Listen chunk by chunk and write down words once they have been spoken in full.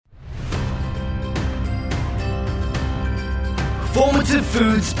Formative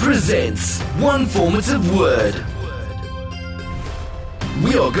Foods presents One Formative Word.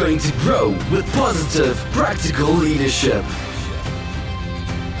 We are going to grow with positive, practical leadership.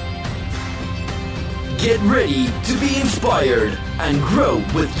 Get ready to be inspired and grow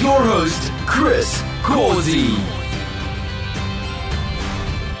with your host, Chris Causey.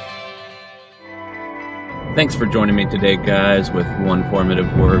 Thanks for joining me today, guys, with One Formative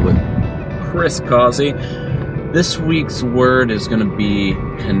Word with Chris Causey. This week's word is going to be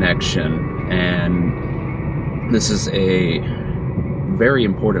connection, and this is a very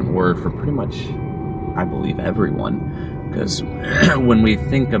important word for pretty much, I believe, everyone, because when we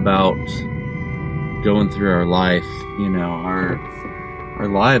think about going through our life, you know, our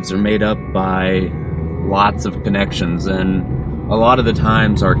lives are made up by lots of connections, and a lot of the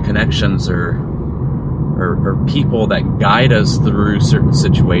times our connections are people that guide us through certain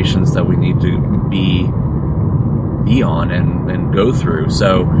situations that we need to be on and go through.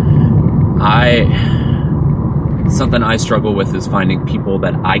 So something I struggle with is finding people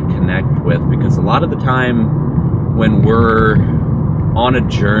that I connect with, because a lot of the time when we're on a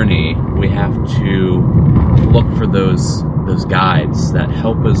journey, we have to look for those guides that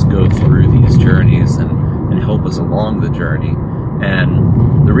help us go through these journeys and help us along the journey.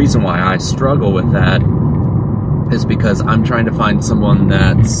 And the reason why I struggle with that is because I'm trying to find someone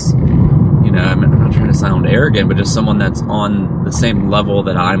that's, you know, I'm not trying to sound arrogant, but just someone that's on the same level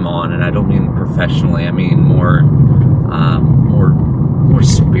that I'm on. And I don't mean professionally, I mean more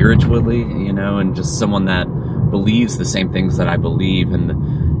spiritually, you know, and just someone that believes the same things that I believe,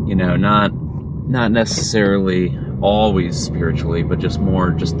 and, you know, not necessarily always spiritually, but just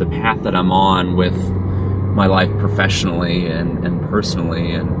the path that I'm on with my life professionally and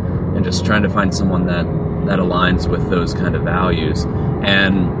personally, and just trying to find someone that aligns with those kind of values.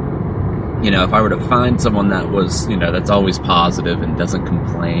 And, you know, if I were to find someone that was, you know, that's always positive and doesn't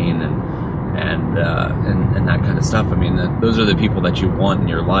complain and that kind of stuff, I mean, those are the people that you want in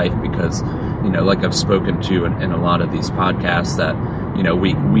your life, because, you know, like I've spoken to in a lot of these podcasts, that, you know,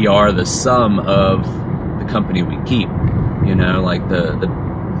 we are the sum of the company we keep. You know, like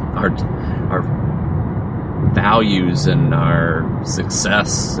our values and our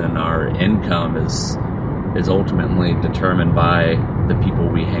success and our income is ultimately determined by the people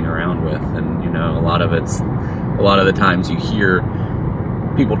we hang around with. And, you know, a lot of the times you hear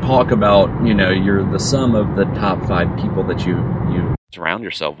people talk about, you know, you're the sum of the top 5 people that you surround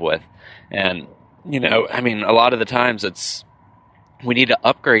yourself with. And, you know, I mean, a lot of the times we need to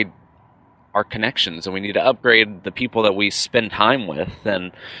upgrade our connections, and we need to upgrade the people that we spend time with,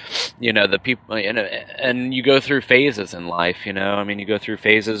 and, you know, the people, and you go through phases in life, you know, I mean, you go through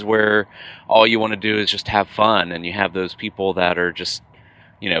phases where all you want to do is just have fun, and you have those people that are just,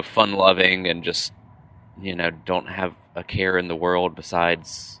 you know, fun-loving and just, you know, don't have a care in the world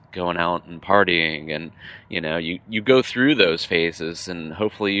besides going out and partying. And, you know, you go through those phases, and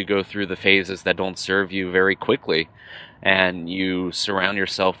hopefully you go through the phases that don't serve you very quickly, and you surround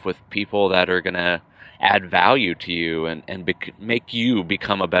yourself with people that are going to add value to you and make you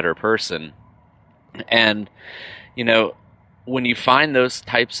become a better person. And, you know, when you find those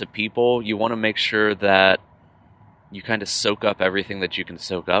types of people, you want to make sure that you kind of soak up everything that you can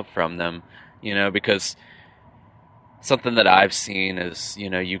soak up from them, you know, because something that I've seen is, you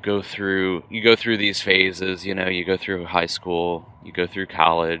know, you go through these phases, you know, you go through high school, you go through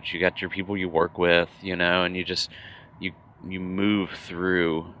college, you got your people you work with, you know, and you move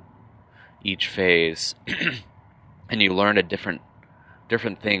through each phase and you learn a different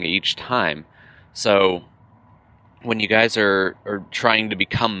thing each time. So when you guys are trying to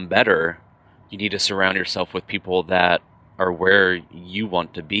become better, you need to surround yourself with people that are where you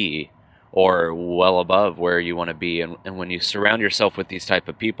want to be, or well above where you want to be. And when you surround yourself with these type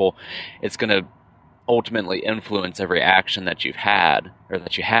of people, it's going to ultimately influence every action that you've had or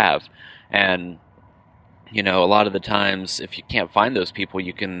that you have. And, you know, a lot of the times, if you can't find those people,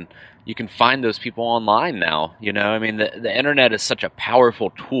 you can find those people online now. You know, I mean, the internet is such a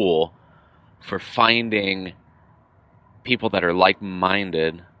powerful tool for finding people that are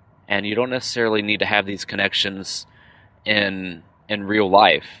like-minded, and you don't necessarily need to have these connections in real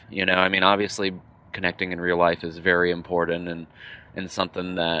life. You know, I mean, obviously connecting in real life is very important and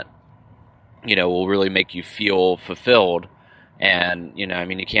something that, you know, will really make you feel fulfilled. And, you know, I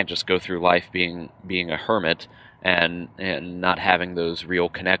mean, you can't just go through life being a hermit and not having those real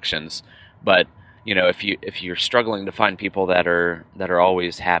connections. But, you know, if you're struggling to find people that are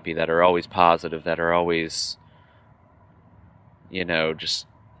always happy, that are always positive, that are always, you know, just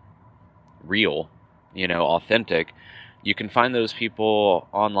real, you know, authentic, you can find those people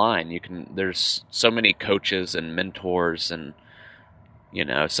online. There's so many coaches and mentors and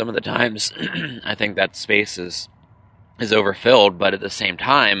Some of the times I think that space is overfilled, but at the same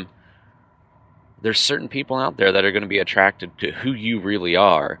time, there's certain people out there that are going to be attracted to who you really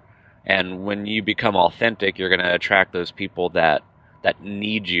are. And when you become authentic, you're going to attract those people that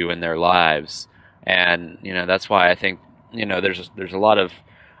need you in their lives. And, that's why I think, there's a lot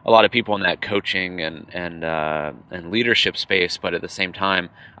of people in that coaching and leadership space, but at the same time,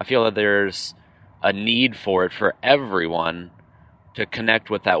 I feel that there's a need for it for everyone to connect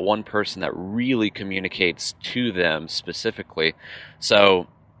with that one person that really communicates to them specifically. So,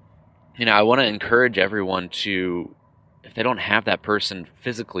 I want to encourage everyone to, if they don't have that person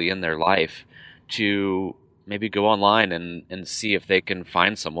physically in their life, to maybe go online and see if they can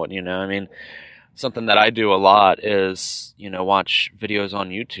find someone, Something that I do a lot is, watch videos on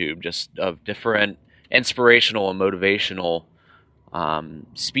YouTube just of different inspirational and motivational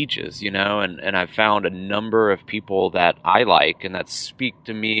speeches, and I've found a number of people that I like and that speak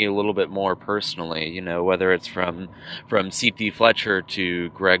to me a little bit more personally, whether it's from C.T. Fletcher to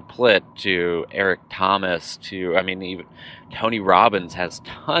Greg Plitt to Eric Thomas to, even Tony Robbins has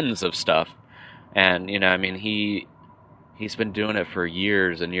tons of stuff. And, he's been doing it for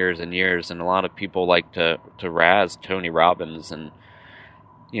years and years and years, and a lot of people like to razz Tony Robbins, and,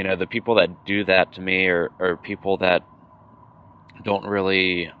 the people that do that to me are people that don't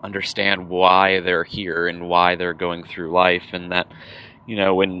really understand why they're here and why they're going through life, and that,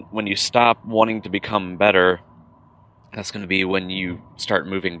 when you stop wanting to become better, that's going to be when you start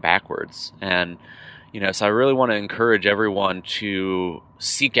moving backwards. And, so I really want to encourage everyone to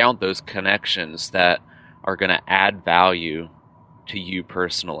seek out those connections that are going to add value to you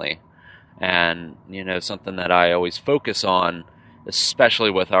personally. And, something that I always focus on, especially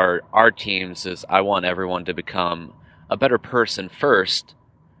with our teams, is I want everyone to become a better person first,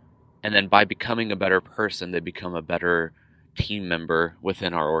 and then by becoming a better person, they become a better team member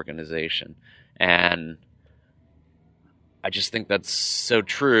within our organization. And I just think that's so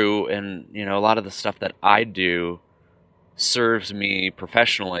true. And, a lot of the stuff that I do serves me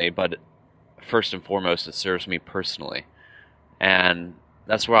professionally, but first and foremost, it serves me personally. And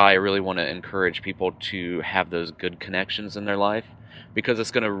that's why I really want to encourage people to have those good connections in their life, because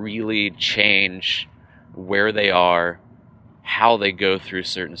it's going to really change where they are, how they go through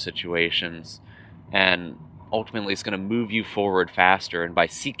certain situations, and ultimately it's going to move you forward faster. And by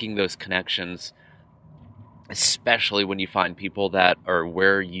seeking those connections, especially when you find people that are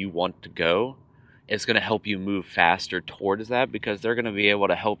where you want to go, it's going to help you move faster towards that, because they're going to be able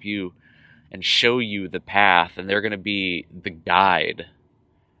to help you and show you the path, and they're going to be the guide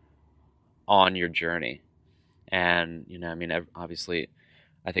on your journey. And, obviously,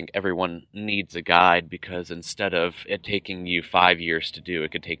 I think everyone needs a guide, because instead of it taking you 5 years to do,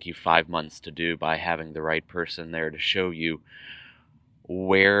 it could take you 5 months to do by having the right person there to show you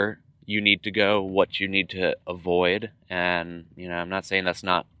where you need to go, what you need to avoid. And, I'm not saying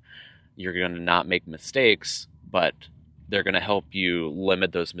you're going to not make mistakes, but they're going to help you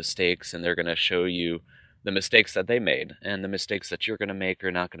limit those mistakes, and they're going to show you the mistakes that they made. And the mistakes that you're going to make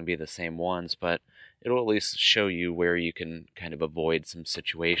are not going to be the same ones, but it'll at least show you where you can kind of avoid some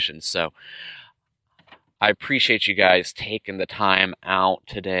situations. So I appreciate you guys taking the time out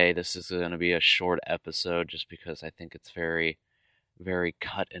today. This is going to be a short episode just because I think it's very, very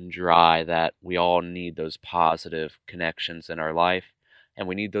cut and dry that we all need those positive connections in our life. And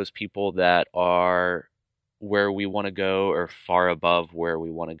we need those people that are where we want to go or far above where we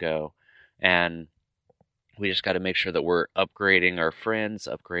want to go. And we just got to make sure that we're upgrading our friends,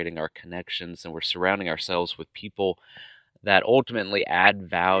 upgrading our connections, and we're surrounding ourselves with people that ultimately add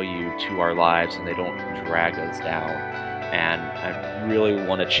value to our lives and they don't drag us down. And I really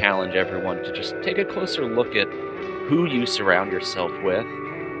want to challenge everyone to just take a closer look at who you surround yourself with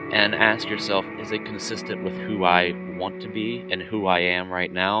and ask yourself, is it consistent with who I want to be and who I am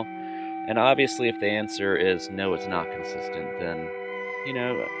right now? And obviously, if the answer is no, it's not consistent, then,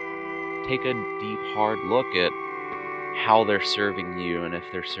 take a deep, hard look at how they're serving you and if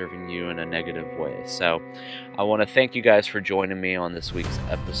they're serving you in a negative way. So I want to thank you guys for joining me on this week's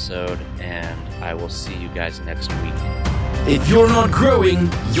episode, and I will see you guys next week. If you're not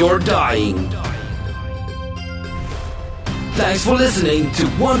growing, you're dying. Thanks for listening to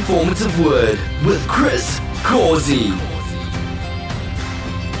One Formative Word with Chris Causey.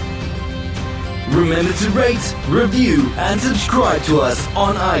 Remember to rate, review, and subscribe to us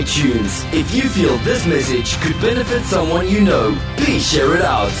on iTunes. If you feel this message could benefit someone you know, please share it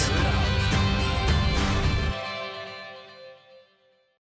out.